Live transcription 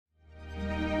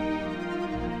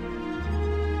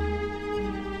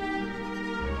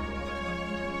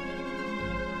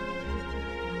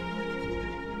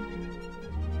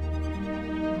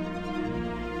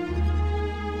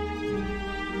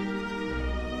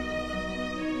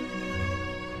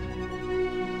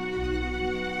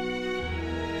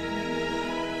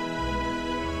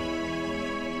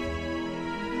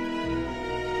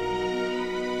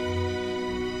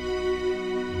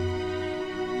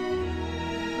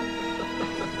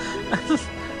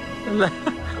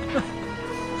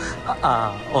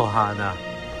Ohana.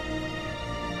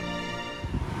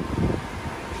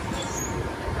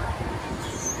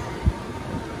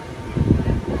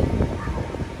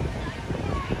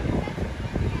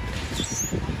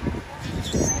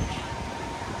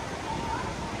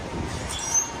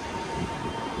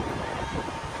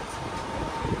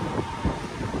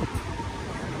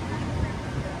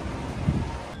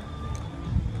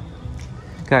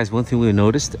 Guys, one thing we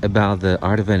noticed about the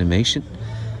Art of Animation,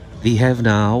 they have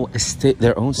now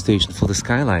their own station for the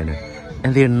Skyliner,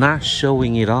 and they're not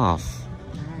showing it off.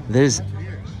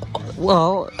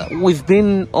 Well, we've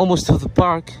been almost to the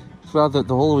park throughout the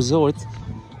whole resort,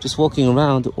 just walking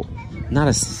around, not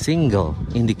a single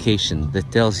indication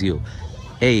that tells you,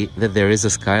 A, that there is a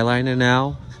Skyliner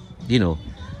now, you know,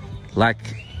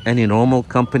 like any normal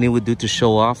company would do to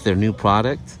show off their new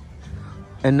product.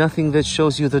 And nothing that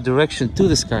shows you the direction to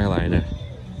the Skyliner.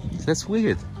 That's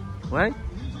weird, right?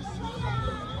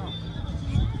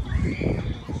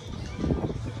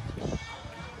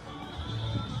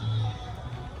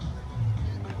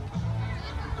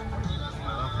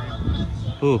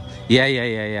 Ooh,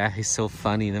 yeah. He's so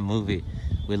funny in the movie.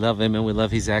 We love him and we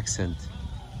love his accent.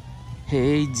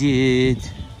 Hey, dude.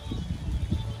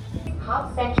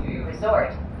 Hop Century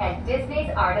Resort at Disney's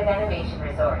Art of Animation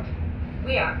Resort.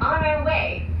 We are on our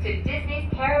way to Disney's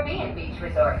Caribbean Beach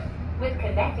Resort with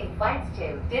connecting flights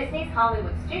to Disney's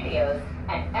Hollywood Studios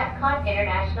and Epcot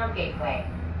International Gateway.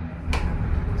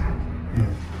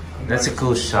 That's a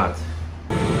cool shot.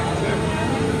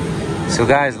 So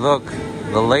guys, look,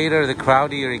 the later the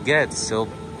crowdier it gets. So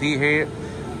be here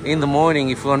in the morning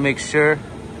if you want to make sure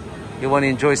you want to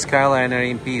enjoy Skyliner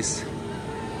in peace.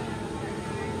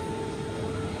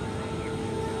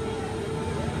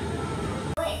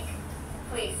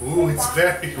 Ooh, it's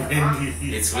very windy.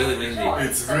 It's really windy.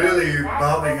 It's really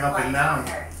bobbing up and down.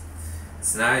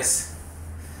 It's nice.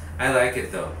 I like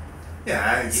it though.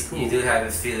 Yeah, it's cool. You do have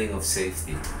a feeling of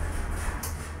safety.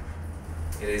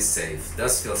 It is safe. It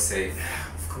does feel safe. Yeah,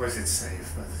 of course it's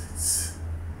safe, but it's...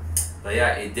 But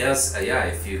yeah, it does. Yeah,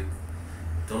 if you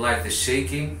don't like the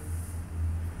shaking,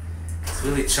 it's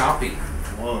really choppy.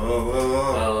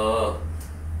 Whoa.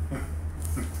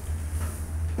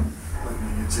 Let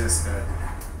me adjust that.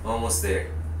 Almost there.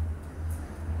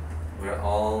 We're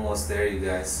almost there, you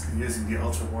guys. I'm using the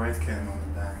ultra wide cam on the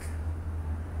back.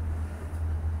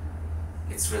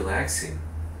 It's relaxing.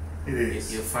 It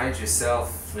is. You find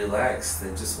yourself relaxed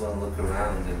and just want to look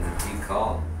around and be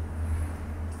calm.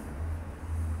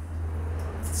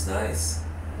 It's nice.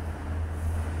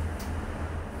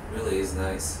 It really is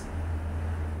nice.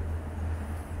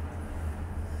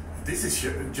 This is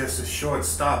just a short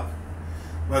stop.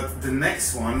 But the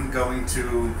next one, going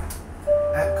to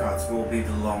Epcot, will be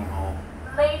the long haul.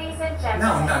 Ladies and gentlemen,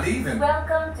 No, not even.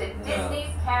 welcome to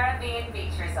Disney's Caribbean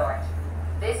Beach Resort.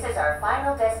 This is our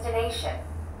final destination.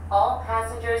 All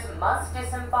passengers must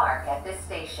disembark at this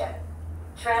station.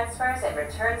 Transfers and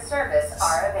return service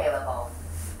are available.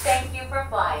 Thank you for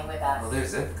flying with us. Well,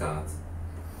 there's Epcot.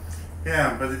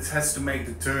 Yeah, but it has to make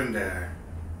the turn there.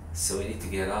 So we need to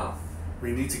get off.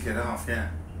 We need to get off,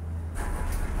 yeah.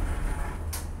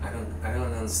 I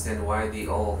don't understand why they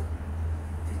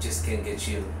just can't get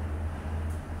you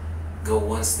go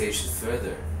one station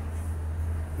further.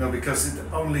 No, because it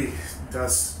only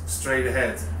does straight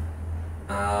ahead.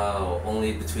 Oh,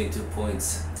 only between 2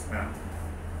 points. Yeah.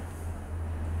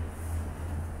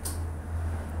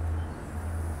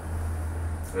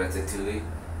 Ratatouille.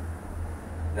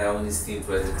 That one is themed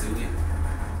Ratatouille.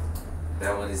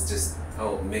 That one is just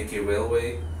Mickey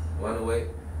Railway, Runaway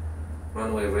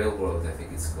Railroad, I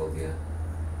think it's called, yeah.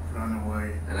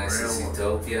 Runaway. And I see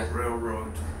Zootopia.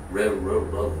 Railroad.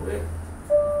 Railroad.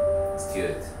 It's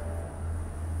good.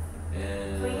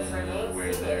 And Please remain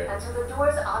we're seated there. until the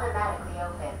doors automatically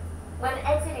open. When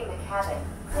exiting the cabin,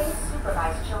 please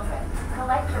supervise children,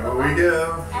 collect your Here we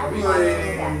go. and follow the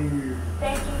steps.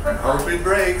 Thank you for Hope it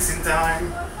breaks in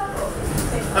time.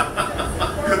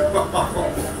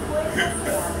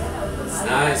 It's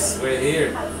nice, we're here.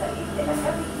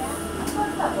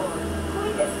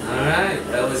 Alright,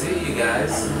 that was it, you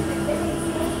guys.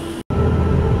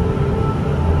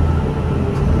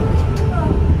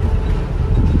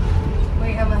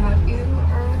 Wait, Emma, how do you get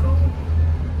around gold?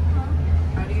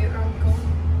 How do you get around gold?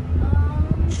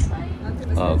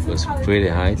 Oh, it was pretty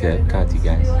high to Epcot, you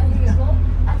guys.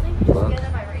 Look.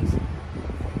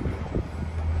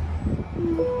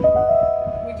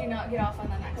 We do not get off on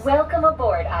the next. Welcome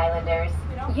aboard, Islanders.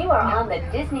 You are on the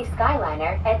Disney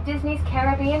Skyliner at Disney's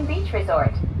Caribbean Beach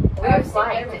Resort. We're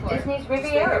flying to Disney's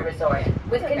Riviera Resort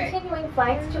with continuing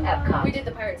flights to Epcot. We did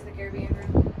the Pirates of the Caribbean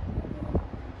room.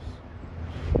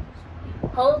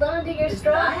 Hold on to your It's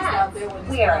straw nice out hats. there when it's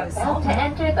We are nice. about to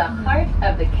enter the heart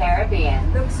of the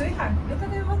Caribbean. Look, sweetheart, look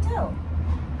at the hotel.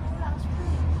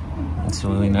 It's a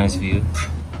really nice view.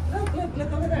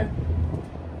 Look over there.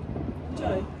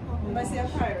 Enjoy. You might see a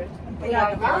pirate. We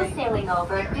are now sailing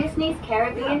over Disney's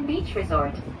Caribbean Beach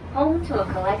Resort, home to a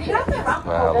collection of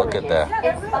tropical Wow, look at villages that.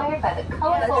 inspired by the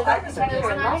colorful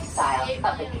architecture and lifestyle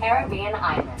of the Caribbean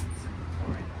islands.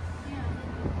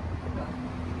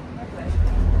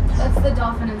 That's the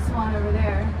dolphin and swan over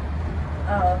there.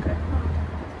 Oh, okay.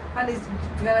 And it's,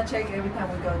 we're gonna check every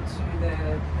time we go to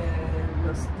the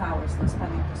Los Towers, Los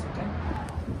Palitos, okay?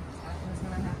 What's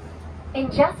gonna happen?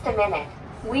 In just a minute,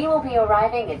 we will be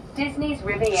arriving at Disney's See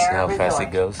Riviera how fast Resort,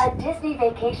 it goes? a Disney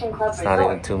Vacation Club not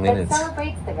resort even 2 minutes. that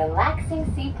celebrates the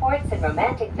relaxing seaports and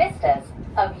romantic vistas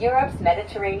of Europe's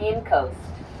Mediterranean coast.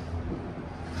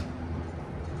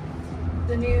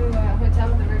 The new hotel,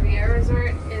 the Riviera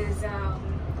Resort, is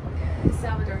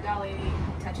Salvador Dali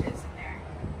touches in there.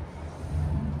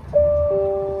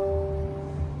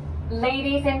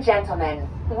 Ladies and gentlemen,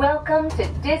 welcome to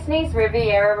Disney's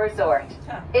Riviera Resort.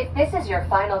 If this is your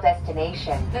final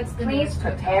destination, That's the please newest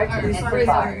prepare hotel. to Or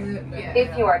disembark. yeah.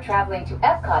 If you are traveling to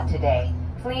Epcot today,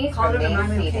 please Call it a remain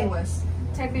Miami Key seated. West.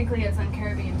 Technically, it's on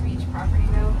Caribbean Beach property,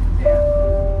 though.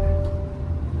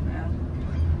 Yeah.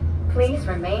 Please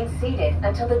remain seated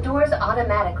until the doors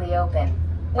automatically open.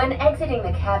 When exiting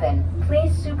the cabin,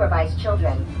 please supervise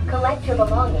children, collect your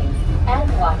belongings,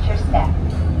 and watch your step.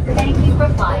 Thank you for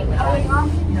flying with us.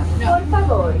 Por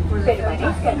favor,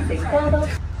 permanezcan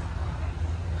sentados.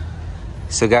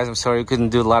 So guys, I'm sorry we couldn't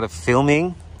do a lot of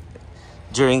filming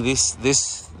during this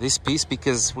piece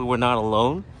because we were not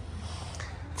alone.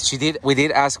 We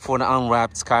did ask for an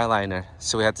unwrapped Skyliner,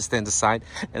 so we had to stand aside.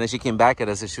 And then she came back at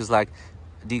us and she was like,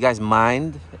 do you guys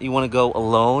mind? You want to go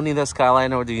alone in the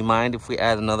Skyliner, or do you mind if we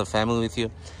add another family with you?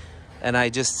 And I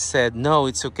just said, no,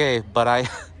 it's okay. But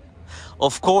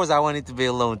of course I wanted to be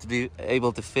alone, to be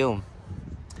able to film.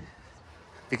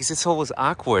 Because it's always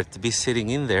awkward to be sitting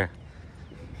in there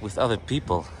with other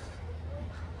people.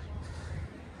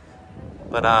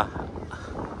 But I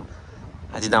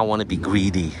did not want to be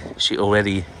greedy. She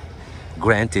already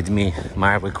granted me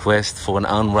my request for an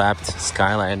unwrapped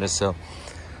Skyliner, so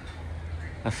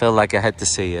I felt like I had to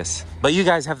say yes. But you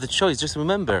guys have the choice. Just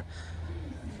remember,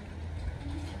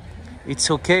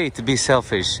 it's okay to be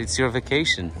selfish. It's your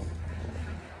vacation.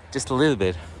 Just a little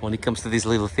bit. When it comes to these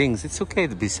little things, it's okay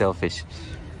to be selfish.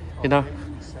 You know,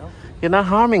 you're not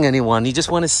harming anyone. You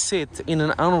just want to sit in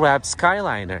an unwrapped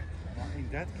Skyliner. In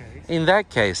that case. In that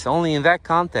case, only in that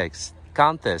context.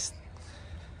 Context.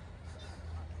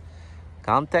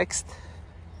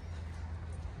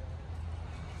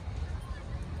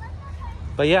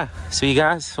 But yeah, so you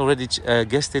guys already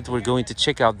guessed it. We're going to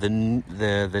check out the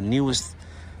newest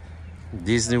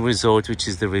Disney resort, which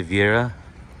is the Riviera.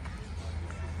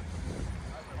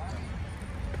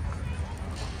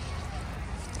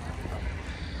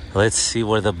 Let's see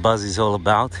what the buzz is all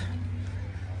about.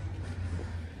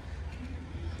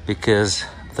 Because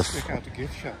Check out the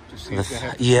gift shop to see if they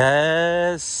have.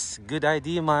 yes, good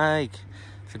idea, Mike.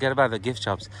 Forget about the gift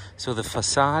shops. So the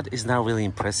facade is not really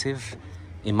impressive,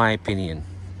 in my opinion.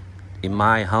 In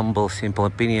my humble, simple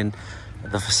opinion,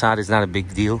 the facade is not a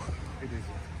big deal. It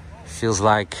is. Feels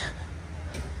like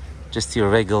just your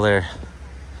regular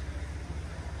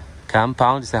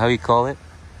compound. Is that how you call it?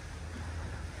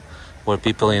 Where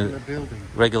people in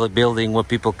regular building where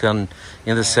people can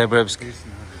in the suburbs.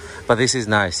 But this is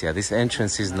nice, yeah. This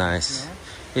entrance is nice.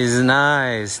 It's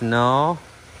nice, no?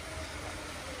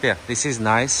 Yeah, this is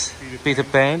nice. Peter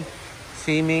Pan,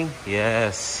 theming,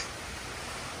 yes.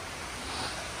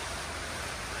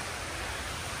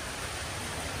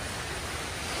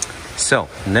 So,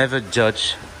 never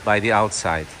judge by the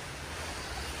outside.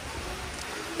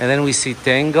 And then we see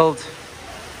Tangled.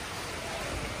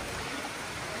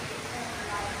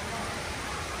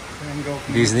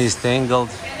 Disney's Tangled.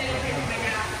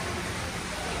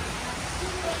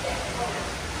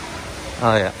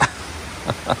 Oh yeah.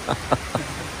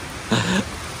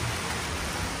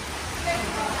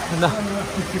 No.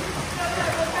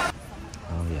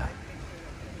 Oh yeah.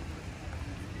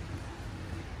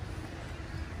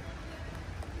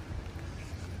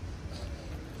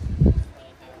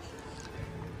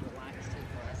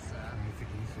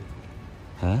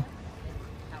 Huh?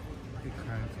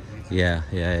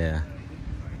 Yeah.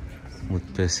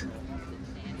 With this.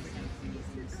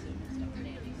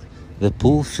 The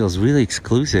pool feels really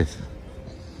exclusive.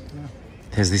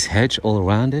 It has this hedge all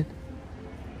around it.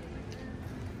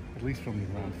 At least from the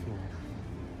ground floor.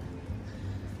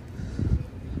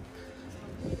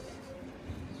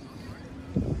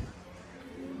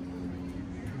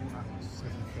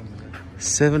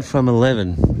 7 from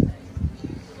 11.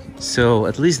 So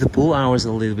at least the pool hours are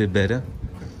a little bit better.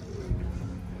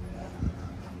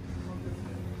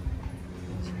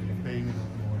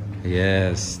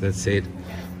 Yes, that's it.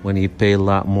 When you pay a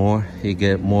lot more, you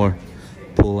get more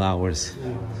pool hours.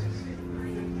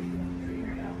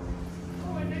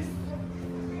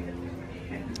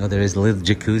 Oh, there is a little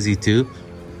jacuzzi too.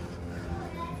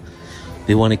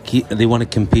 They want to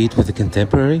compete with the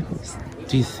contemporary.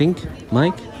 Do you think,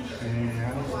 Mike?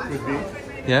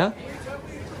 Yeah.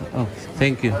 Oh,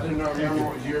 thank you. I did not remember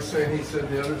what you're saying. He said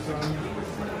the other song.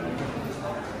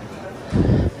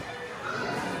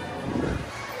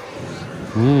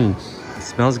 It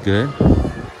smells good.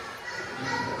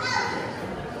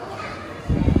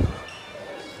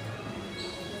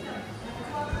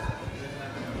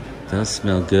 Does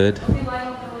smell good.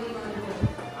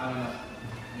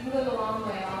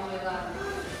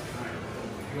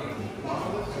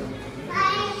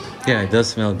 Yeah, it does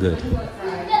smell good.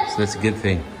 So that's a good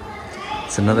thing.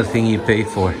 It's another thing you pay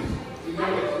for.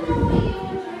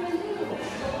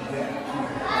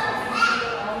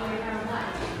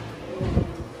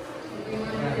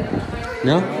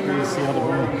 No?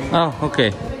 Oh,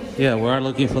 okay. Yeah, we are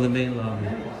looking for the main lobby.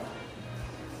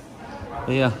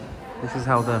 But yeah, this is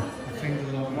how the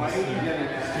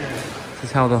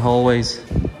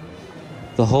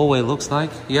hallway looks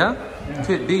like. Yeah?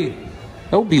 Could be.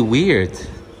 That would be weird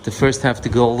to first have to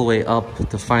go all the way up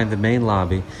to find the main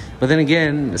lobby. But then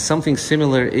again, something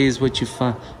similar is what you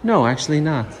find. No, actually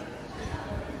not.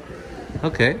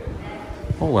 Okay.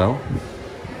 Oh well.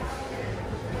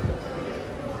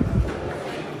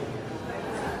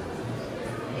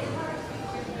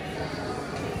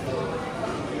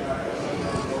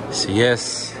 So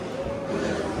yes,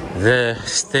 the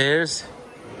stairs.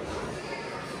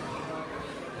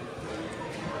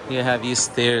 You have these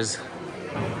stairs.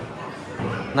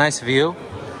 Nice view,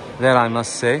 that I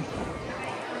must say.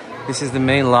 This is the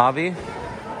main lobby.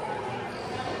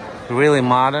 Really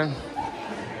modern.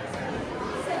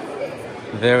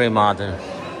 Very modern.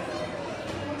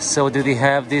 So do they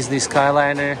have Disney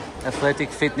Skyliner, Athletic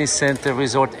Fitness Center,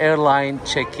 Resort Airline,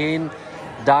 check-in,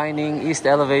 dining, east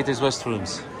elevators, west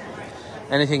rooms?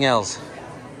 Anything else?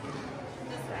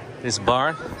 This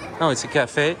bar? No, it's a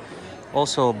cafe.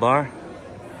 Also a bar.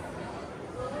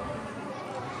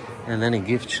 And then a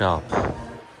gift shop.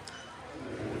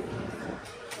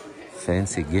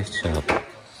 Fancy gift shop.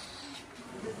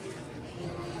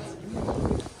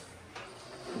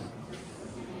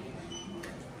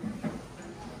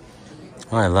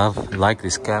 Oh, I like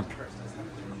this cap.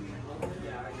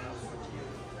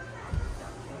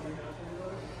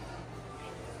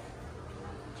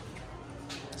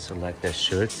 So like that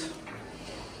shirt.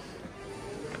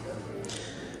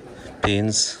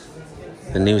 Pins.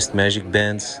 The newest magic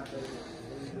bands.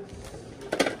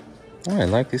 Oh, I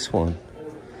like this one.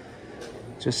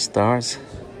 Just stars.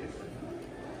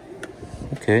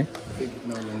 Okay. I think it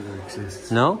no longer exists.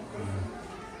 No?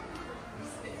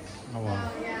 Oh,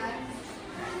 wow.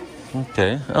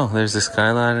 Okay. Oh, there's the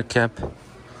Skyliner cap. Have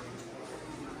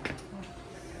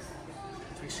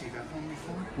you seen that one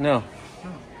before? No.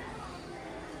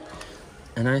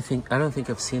 And I don't think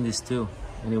I've seen this too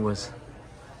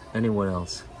anywhere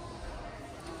else.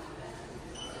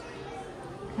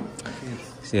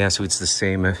 Yeah, so it's the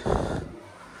same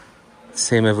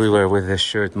everywhere with the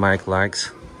shirt Mike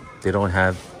likes. They don't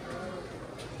have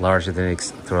larger than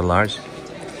extra large.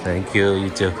 Thank you, you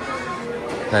too.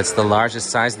 That's the largest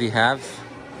size they have.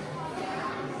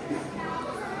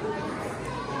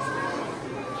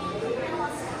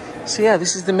 So yeah,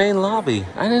 this is the main lobby.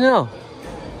 I don't know.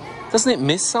 Doesn't it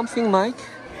miss something, Mike?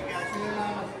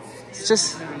 It's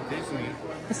just... Disney.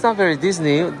 It's not very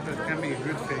Disney. That can be a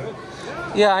good thing.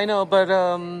 Yeah, I know, but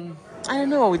I don't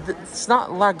know. It's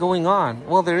not a lot going on.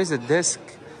 Well, there is a desk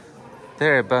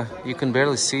there, but you can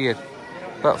barely see it.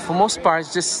 But for most part,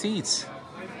 it's just seats.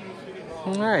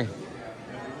 All right.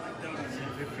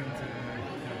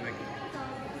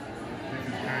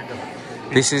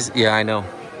 This is, yeah, I know.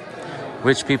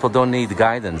 Rich people don't need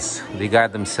guidance. They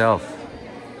guide themselves.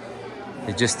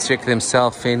 They just check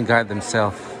themselves in, guide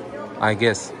themselves, I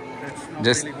guess. That's not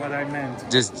Just- really what I meant.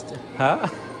 Huh?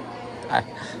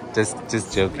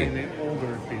 Just joking. Mainly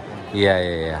older people.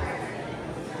 Yeah.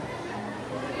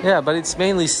 Yeah, but it's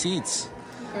mainly seats.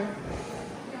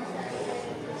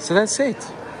 So that's it.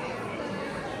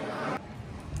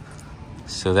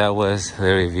 So that was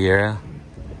the Riviera.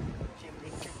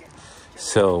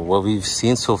 So what we've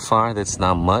seen so far, that's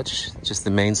not much. Just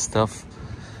the main stuff.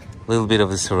 A little bit of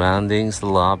the surroundings, the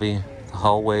lobby, the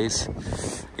hallways.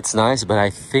 It's nice, but I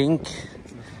think...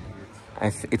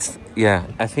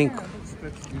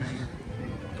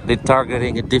 they're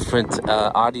targeting a different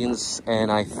audience,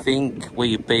 and I think what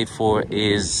you pay for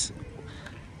is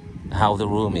how the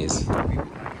room is.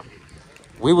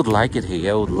 We would like it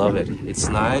here. I would love it. It's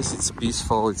nice, it's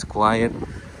peaceful, it's quiet.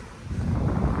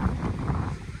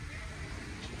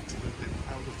 It's a little bit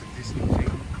out of the Disney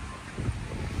thing.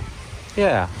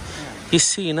 Yeah, you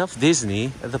see enough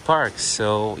Disney at the parks,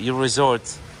 so your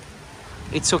resort,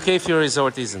 it's okay if your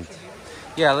resort isn't.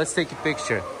 Yeah, let's take a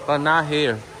picture, but not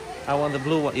here. I want the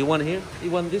blue one. You want here?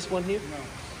 You want this one here? No.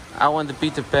 I want the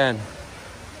Peter Pan.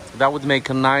 That would make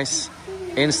a nice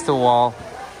Insta wall.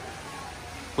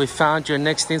 We found your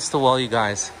next Insta wall, you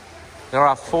guys. There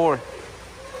are four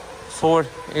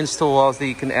Insta walls that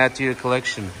you can add to your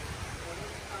collection.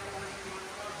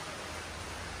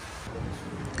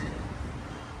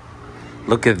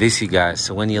 Look at this, you guys.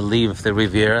 So when you leave the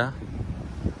Riviera,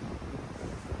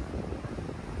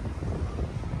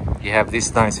 you have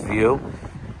this nice view,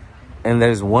 and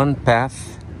there's one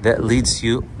path that leads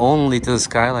you only to the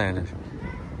Skyliner.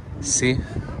 See?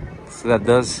 So that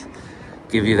does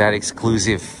give you that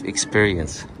exclusive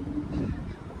experience.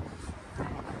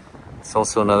 It's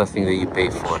also another thing that you pay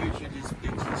for.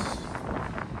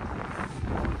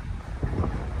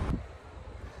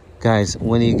 Guys,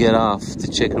 when you get off to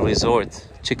check a resort,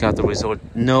 check out the resort,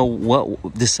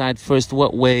 decide first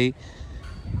what way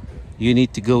you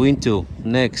need to go into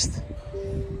next,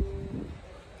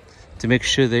 to make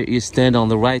sure that you stand on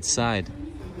the right side.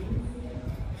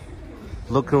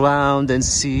 Look around and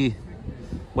see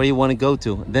where you want to go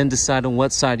to, then decide on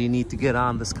what side you need to get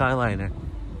on the Skyliner.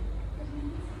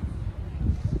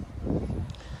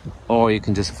 Or you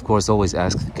can just, of course, always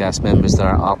ask the cast members that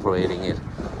are operating it.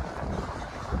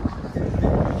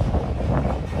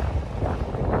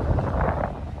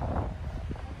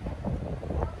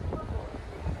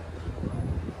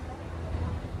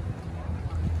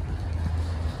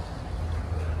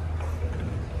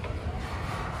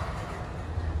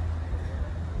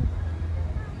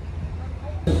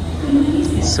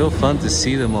 It's so fun to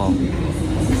see them all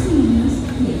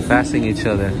passing each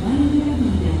other.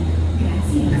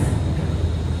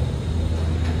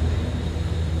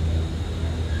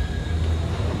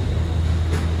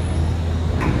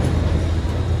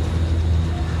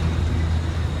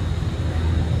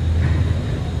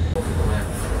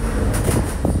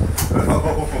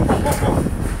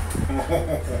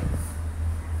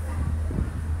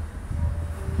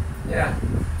 Yeah,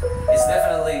 it's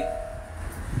definitely...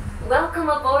 Welcome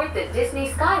aboard the Disney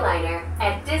Skyliner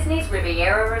at Disney's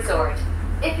Riviera Resort.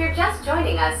 If you're just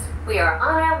joining us, we are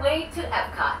on our way to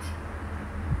Epcot.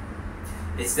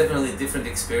 It's definitely a different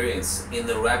experience in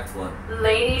the wrapped one.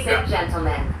 Ladies and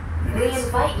gentlemen, we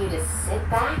invite you to sit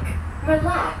back,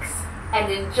 relax,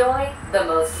 and enjoy the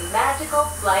most magical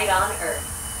flight on Earth.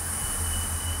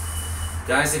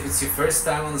 Guys, if it's your first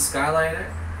time on the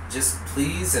Skyliner, just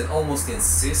please and almost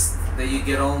insist that you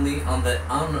get only on the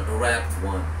unwrapped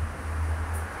one.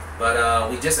 But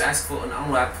we just asked for an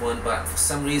unwrapped one, but for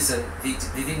some reason they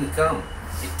didn't come.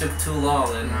 It took too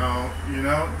long. And No, you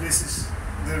know, this is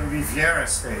the Riviera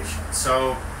station.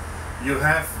 So you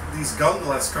have these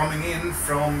gondolas coming in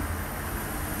from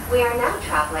We are now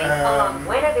traveling along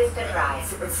Buena Vista Drive.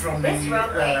 from This the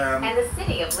roadway and the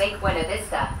city of Lake Buena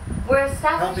Vista were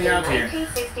established in Help me out here.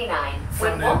 1969 From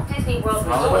when the- Walt Disney World the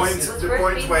Resort point, was the first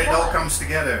point being where it all developed. comes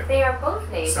together. They are both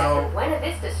named So, after Buena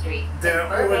Vista Street they're in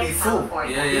Burbank, already full.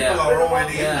 California. Yeah, yeah. People where are the Walt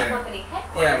already in Disney there. Company yeah,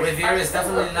 headquarters Riviera are is still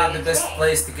definitely not the located best today.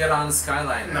 place to get on the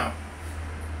Skyliner. No.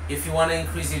 If you want to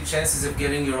increase your chances of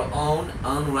getting your own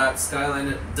unwrapped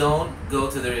Skyliner, don't go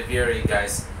to the Riviera, you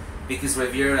guys, because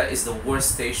Riviera is the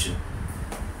worst station.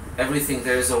 Everything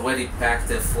there is already packed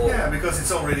and full. Yeah, because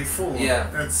it's already full. Yeah.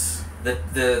 That's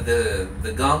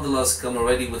The gondolas come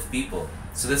already with people,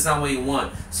 so that's not what you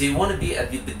want. So you want to be at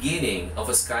the beginning of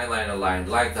a Skyliner line,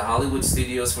 like the Hollywood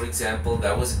Studios, for example.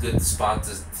 That was a good spot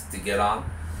to get on.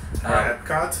 or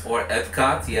Epcot Or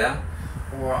Epcot, yeah.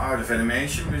 or Art of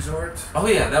Animation Resort. Oh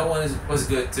yeah, that one was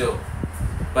good too.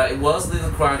 But it was a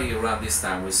little crowded around this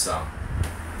time we saw.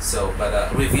 So,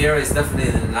 but Riviera is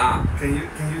definitely not. Can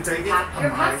you take it? Pack your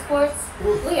passports.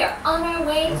 We are on our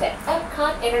way to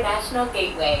Epcot International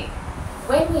Gateway.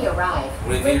 When we arrive,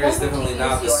 Riviera is remember definitely to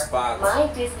not use the your spot My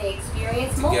Disney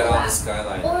Experience to mobile get on the app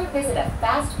Skyliner. or visit a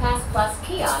Fast Pass Plus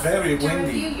kiosk very to windy.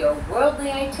 review your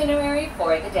worldly itinerary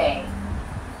for the day.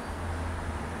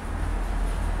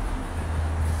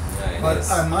 Yeah, it But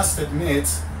is. I must admit,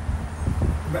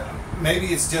 maybe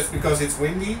it's just because it's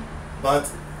windy,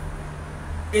 but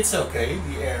it's okay,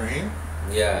 the air here.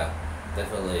 Yeah,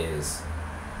 definitely is.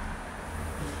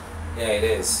 Yeah, it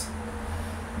is.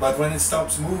 But when it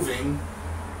stops moving,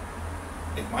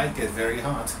 It might get very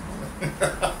hot.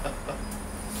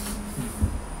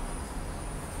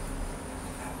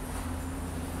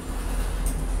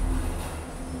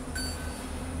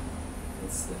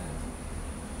 What's that?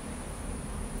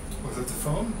 Was it the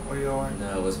phone or your?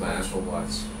 No, it was my Apple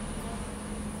Watch.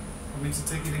 Want me to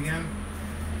take it again?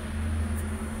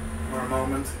 For a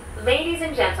moment. Ladies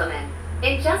and gentlemen,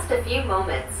 in just a few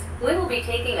moments, we will be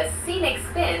taking a scenic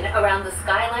spin around the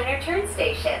Skyliner turn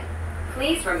station.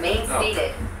 Please remain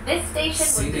seated. This station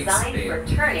was Scenic designed spin. for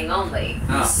turning only.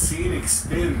 Ah, Scenic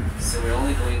spin. so we're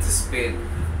only going to spin.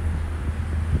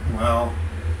 Well,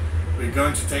 we're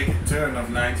going to take a turn of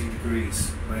 90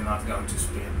 degrees. We're not going to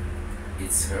spin.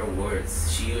 It's her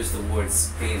words. She used the word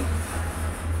spin.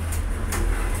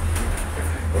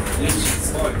 Which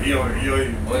is Oi, oi,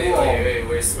 oi. Wait, wait, wait,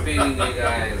 we're spinning, you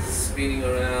guys. Spinning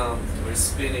around. We're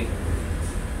spinning.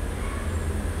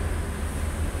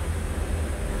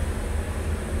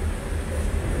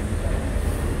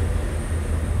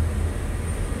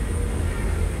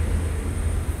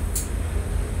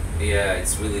 Yeah,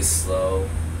 it's really slow.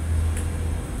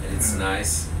 And it's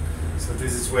nice. So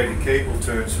this is where the cable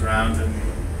turns around and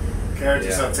the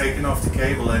characters Yeah. are taking off the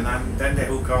cable and then they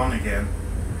hook on again.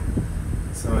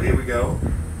 So here we go.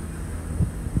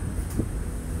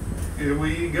 Here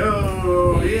we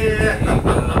go! There you Yeah!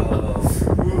 go.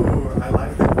 Ooh, I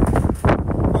like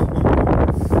that.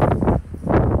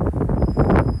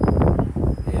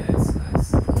 Yeah, it's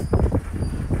nice.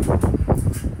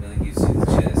 Really gives you the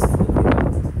chance to look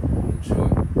around and enjoy.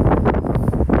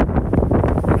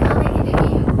 Coming into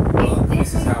view Well, is this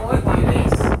is Disney's how Boardwalk windy it Inn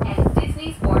is. and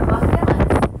Disney's Boardwalk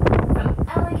Villas. From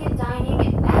elegant dining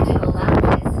and magical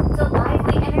lounges to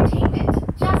lively entertainment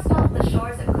just off the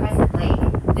shores of Crescent Lake,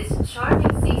 this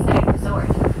charming seaside resort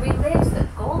relives the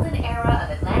golden era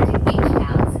of Atlantic beach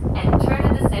towns and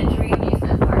turn-of-the-century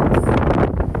amusement parks.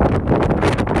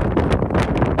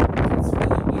 It's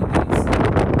really windy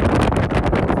inside.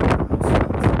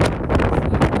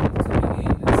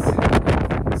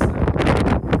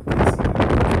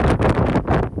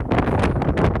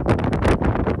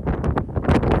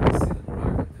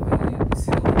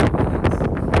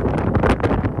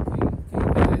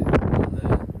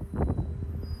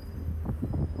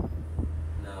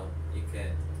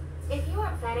 If you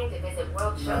are planning to visit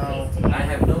World No, Showcase today, I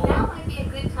have no- now might be a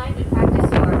good time to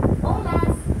practice your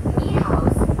olas, ni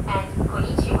haos, and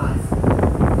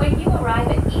konnichiwas. When you arrive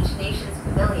at each nation's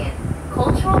pavilion,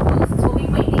 cultural hosts will be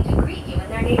waiting to greet you in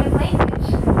their native language,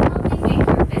 helping make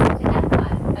your visit to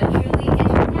Epcot a truly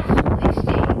international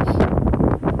exchange.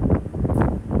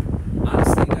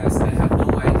 Honestly, guys, I have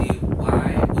no idea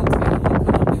why would anyone come up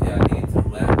with the idea to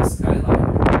wrap a Skyliner.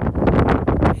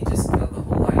 It just got the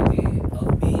whole idea of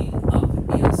being up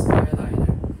in a Skyliner.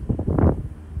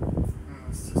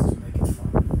 It's just to make it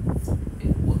fun.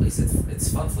 Well, it's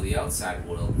fun for the outside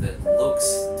world that looks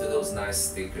to those nice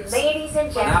stickers. Ladies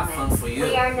and But not fun gentlemen, for you.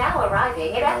 we are now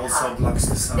arriving at It also Epcot. blocks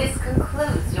the sun. This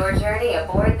concludes your journey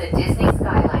aboard the Disney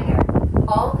Skyliner.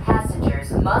 All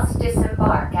passengers must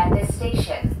disembark at this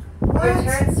station.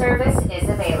 Return service is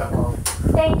available.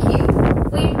 Thank you.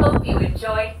 We hope you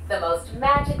enjoyed the most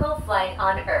magical flight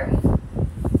on Earth.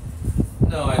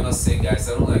 No, I must say, guys,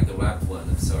 I don't like the wrapped one.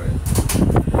 I'm sorry.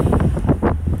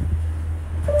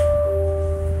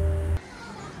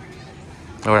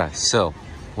 Alright, so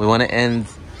we want to end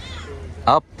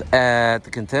up at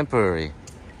the Contemporary.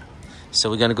 So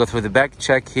we're going to go through the back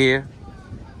check here,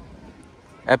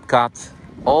 Epcot,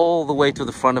 all the way to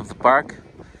the front of the park,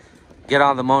 get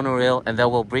on the monorail, and that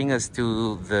will bring us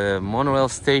to the monorail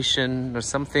station or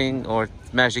something, or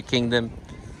Magic Kingdom,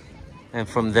 and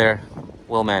from there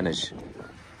we'll manage.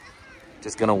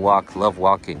 Just gonna walk, love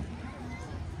walking.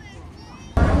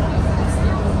 Like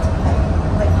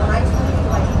when I told you,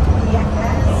 like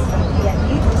the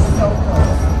beach was so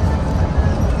cold.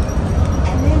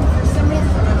 And then for some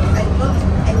reason I looked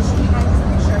and she had this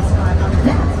picture of Scott on the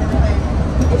desk.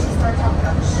 And she started talking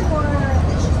about the shore,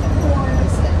 that she's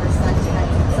divorced, and her son had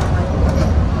someone with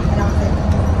it. And I was like,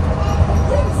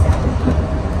 wait a second.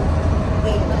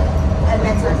 Wait a minute. And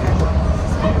then her friend.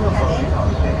 And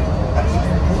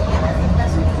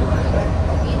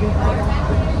then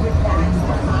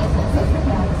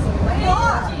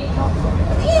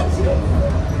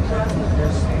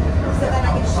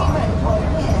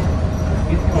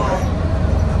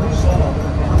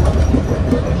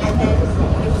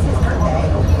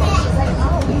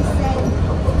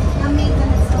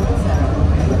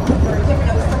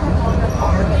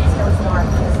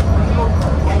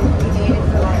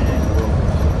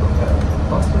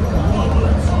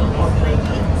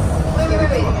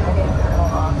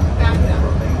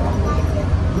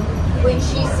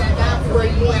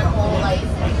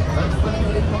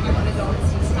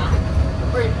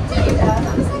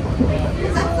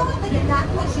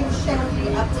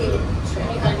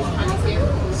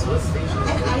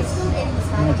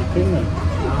And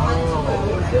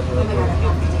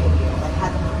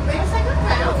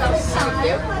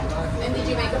did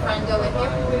you make a friend go with you?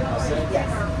 Yes.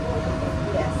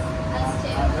 Yes.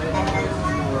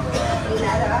 And we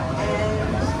met up and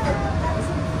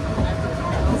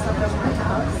also from my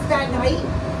house. That night?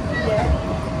 Yeah.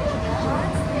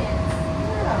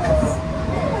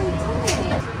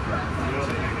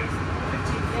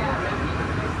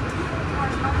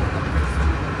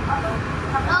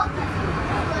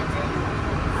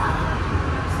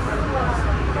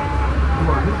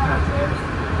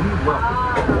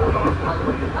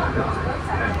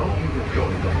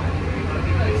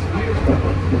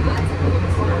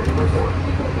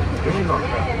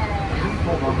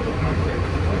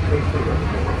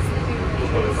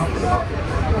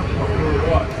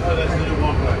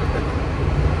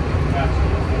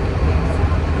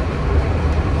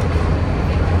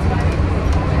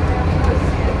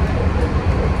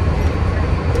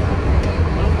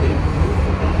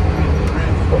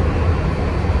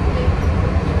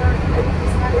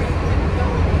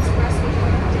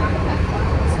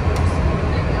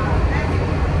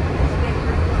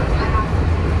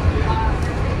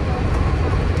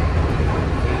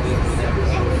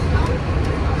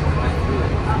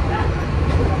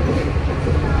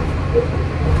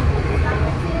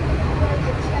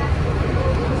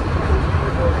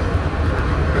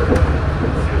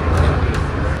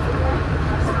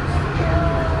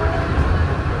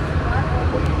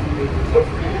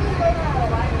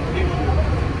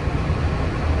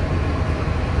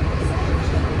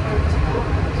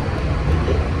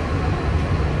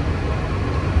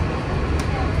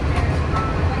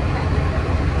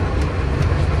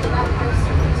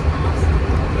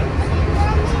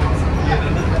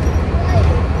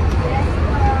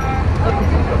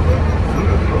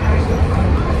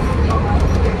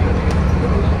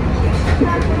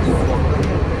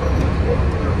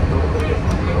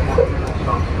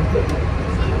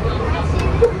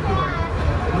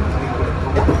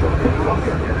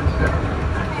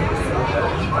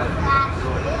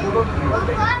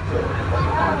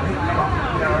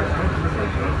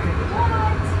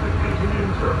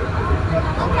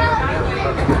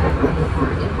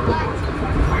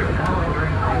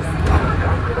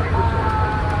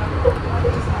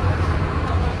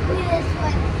 Yes,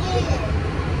 what is?